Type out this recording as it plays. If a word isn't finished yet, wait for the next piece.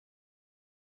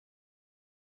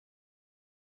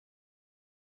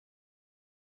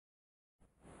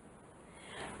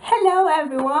Hello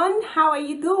everyone, how are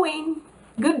you doing?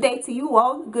 Good day to you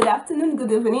all, good afternoon,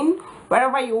 good evening,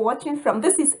 wherever you're watching from.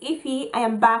 This is Ify. I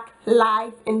am back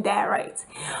live and direct.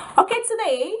 Okay,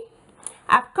 today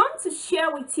I've come to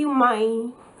share with you my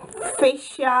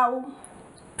facial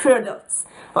products,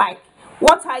 like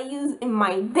what I use in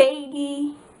my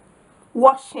daily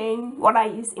washing, what I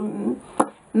use in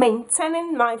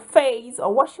maintaining my face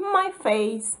or washing my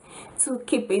face to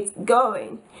keep it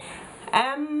going.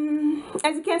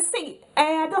 As you can see,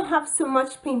 I don't have so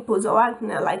much pimples or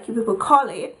acne like you people call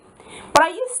it, but I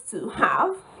used to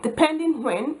have, depending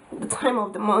when the time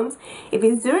of the month. If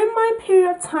it's during my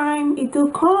period time, it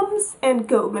will comes and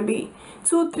go, maybe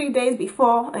 2-3 days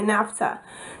before and after,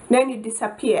 then it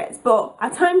disappears. But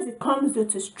at times it comes due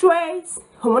to stress,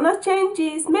 hormonal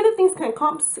changes, many things can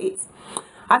come to it.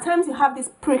 At times you have this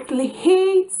prickly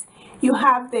heat, you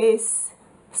have this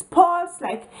spots,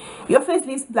 like your face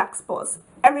leaves black spots.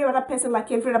 Every other person,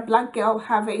 like every other black girl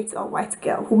have it, or white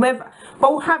girl, whomever,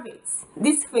 but we have it.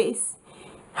 This face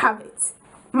have it,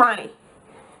 mine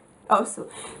also.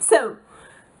 So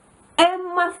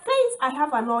my face, I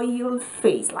have an oil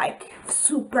face, like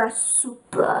super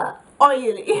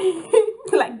oily.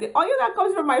 Like the oil that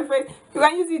comes from my face, you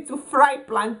can use it to fry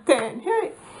plantain.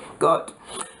 Hey god.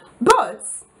 But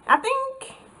I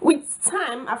think with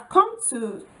time I've come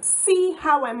to see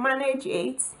how I manage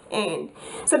it, and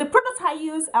so the products I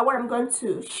use are what I'm going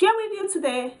to share with you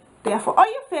today. They are for oil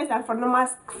face and for normal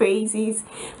faces,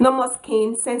 normal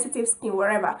skin, sensitive skin,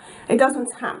 wherever. It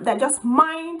doesn't harm. They're just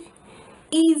mild,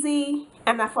 easy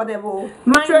and affordable.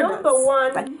 My products. Number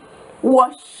one, like,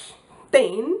 wash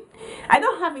thing, I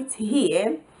don't have it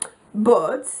here,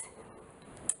 but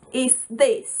it's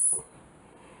this.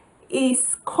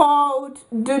 Is called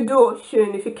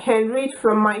lotion. If you can read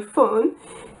from my phone,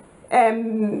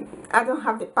 I don't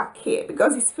have the pack here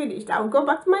because it's finished. I'll go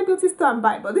back to my beauty store and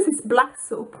buy, but this is black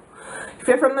soap. If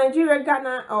you're from Nigeria,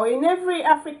 Ghana, or in every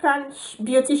African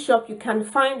beauty shop, you can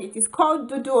find it. It's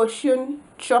called lotion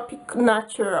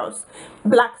Naturals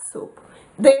black soap.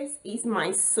 This is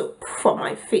my soap for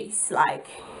my face. Like,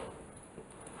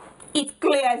 it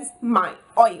clears my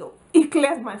oil, it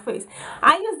clears my face.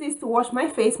 I use this to wash my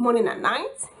face morning and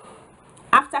night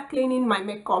after cleaning my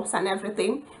makeups and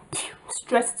everything.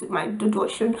 Straight to my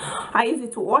lotion. I use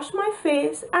it to wash my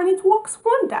face and it works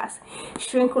wonders.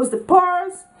 Shrinkles the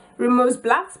pores, removes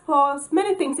black spots,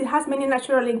 many things. It has many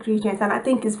natural ingredients and I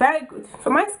think it's very good for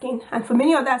my skin and for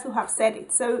many others who have said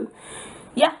it. So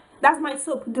yeah, that's my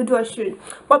soap, lotion.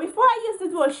 But before I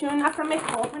use the lotion, after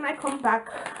makeup, when I come back,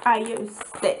 I use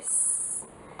this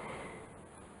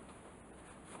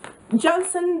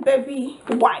Johnson baby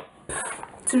wipe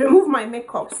to remove my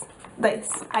makeups.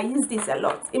 This, I use this a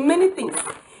lot in many things.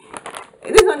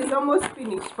 This one is almost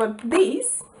finished, but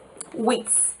this, wait,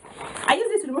 I use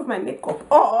this to remove my makeup,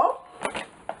 or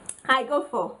I go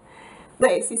for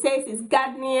this. It says it's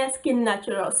Garnier Skin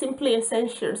Naturals, simply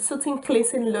essential, soothing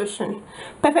cleansing lotion,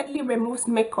 perfectly removes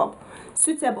makeup,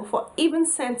 suitable for even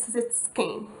sensitive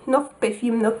skin, no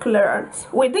perfume, no clearance.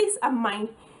 With this and my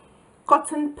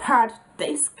cotton pad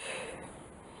disc,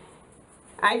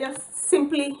 I just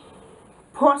simply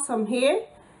pour some here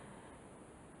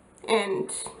and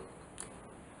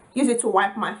use it to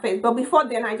wipe my face. But before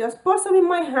then, I just pour some in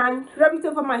my hand, rub it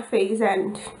over my face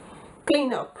and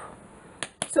clean up.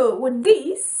 So with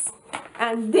this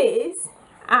and this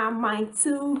are my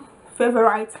two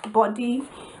favorite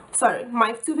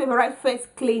my two favorite face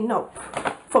clean up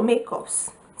for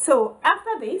makeups. So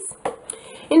after this,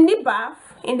 in the bath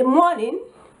in the morning,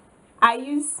 I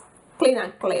use Clean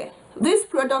and Clear. This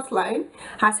product line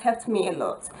has helped me a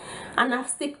lot and I've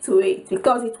stick to it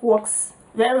because it works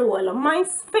very well on my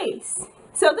face.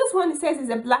 So this one, it says, is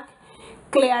a black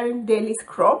clearing daily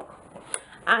scrub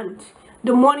and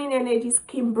the morning energy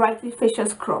skin brightly facial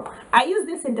scrub. I use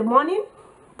this in the morning,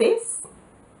 this,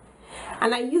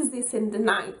 and I use this in the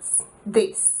night,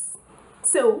 this.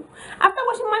 So after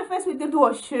washing my face with the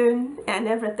lotion and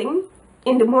everything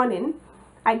in the morning,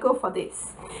 I go for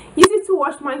this. Use it to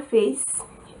wash my face,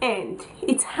 and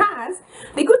it has,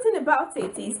 the good thing about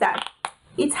it is that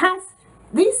it has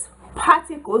these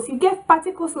particles. You get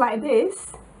particles like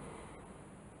this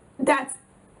that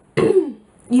you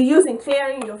use in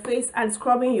clearing your face and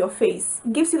scrubbing your face.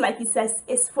 It gives you, like, it says,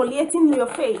 exfoliating your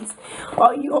face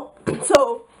or your,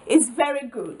 so it's very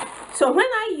good. So when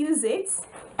I use it,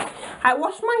 I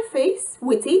wash my face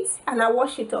with it and I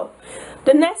wash it up.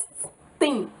 The next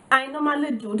thing I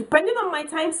normally do, depending on my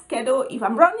time schedule. If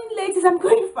I'm running late, if I'm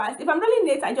going fast, if I'm running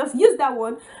late, I just use that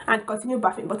one and continue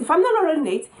bathing. But if I'm not running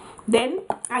late, then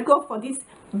I go for this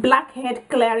blackhead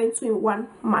clearing 2-in-1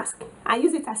 mask. I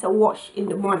use it as a wash in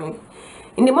the morning.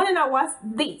 In the morning I wash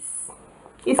this.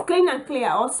 It's clean and clear.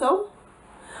 Also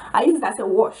I use it as a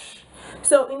wash.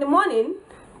 So in the morning,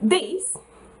 this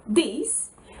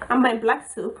and my black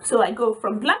soap. So I go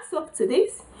from black soap to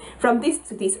this, from this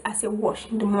to this as a wash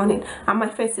in the morning, and my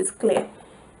face is clear.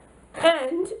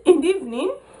 And in the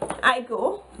evening I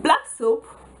go black soap,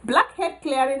 blackhead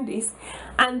clearing this,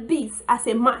 and this as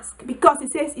a mask, because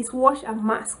it says it's wash and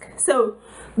mask. So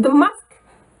the mask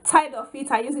side of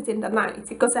it, I use it in the night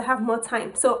because I have more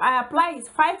time. So I apply it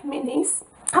 5 minutes.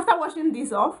 After washing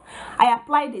this off, I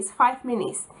apply this 5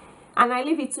 minutes and I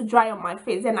leave it to dry on my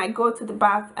face. Then I go to the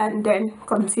bath and then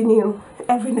continue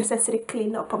every necessary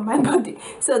cleanup on my body.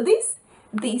 So this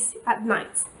at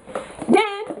night.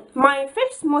 Then my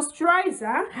face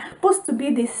moisturizer supposed to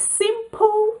be this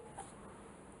simple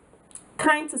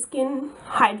kind to skin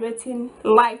hydrating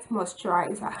light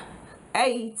moisturizer.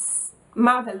 It's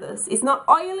marvelous. It's not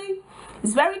oily,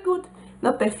 it's very good,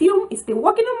 no perfume. It's been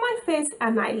working on my face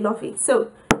and I love it.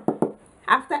 So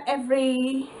after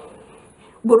every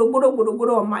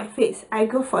guru on my face, I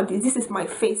go for this. This is my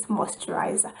face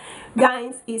moisturizer,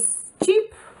 guys. It's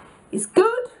cheap, it's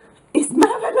good, it's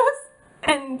marvelous,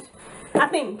 and I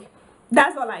think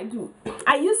that's all I do.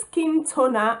 I use skin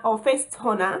toner or face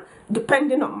toner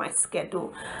depending on my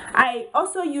schedule. I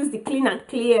also use the clean and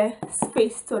clear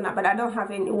face toner, but I don't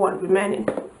have anyone remaining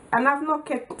and I've not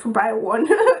kept to buy one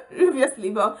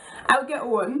obviously, but I'll get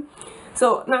one.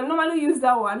 So now I normally use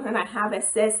that one when I have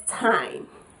excess time,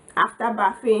 after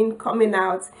bathing, coming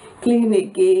out, cleaning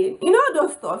again, you know,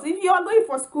 those stuff. If you are going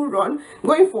for school run,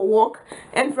 going for work,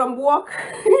 and from work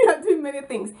you are doing many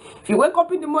things. If you wake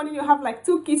up in the morning, you have like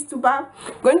 2 kids to bath,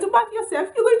 going to bath yourself,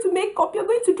 you're going to make up, you're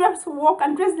going to dress for work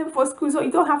and dress them for school, so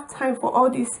you don't have time for all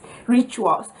these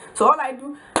rituals. So all I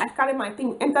do, I carry my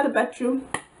thing, enter the bathroom,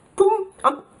 boom,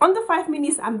 under 5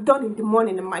 minutes I'm done in the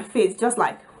morning in my face, just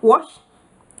like wash,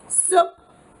 soap,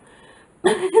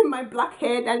 my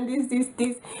blackhead, and this,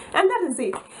 and that is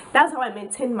it. That's how I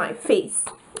maintain my face,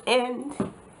 and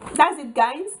that's it,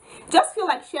 guys. Just feel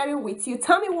like sharing with you.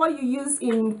 Tell me what you use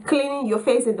in cleaning your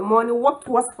face in the morning. What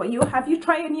works for you? Have you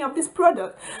tried any of these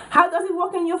products? How does it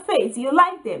work in your face? Do you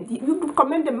like them? Do you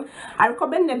recommend them? I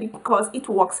recommend them because it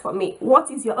works for me. What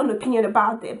is your own opinion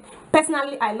about them?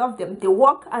 Personally, I love them. They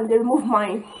work and they remove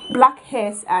my black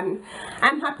hairs, and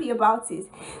I'm happy about it.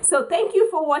 So thank you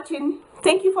for watching.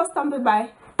 Thank you for stopping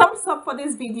by. Thumbs up for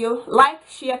this video, like,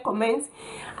 share, comment.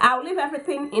 I'll leave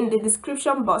everything in the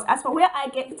description box. As for where I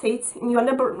get it in your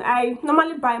neighborhood, I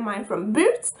normally buy mine from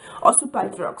Boots or Super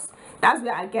Drugs. That's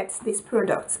where I get this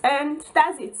product, and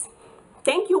that's it.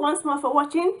 Thank you once more for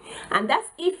watching, and that's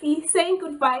Ify saying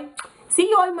goodbye. See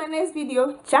you all in my next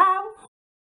video. Ciao.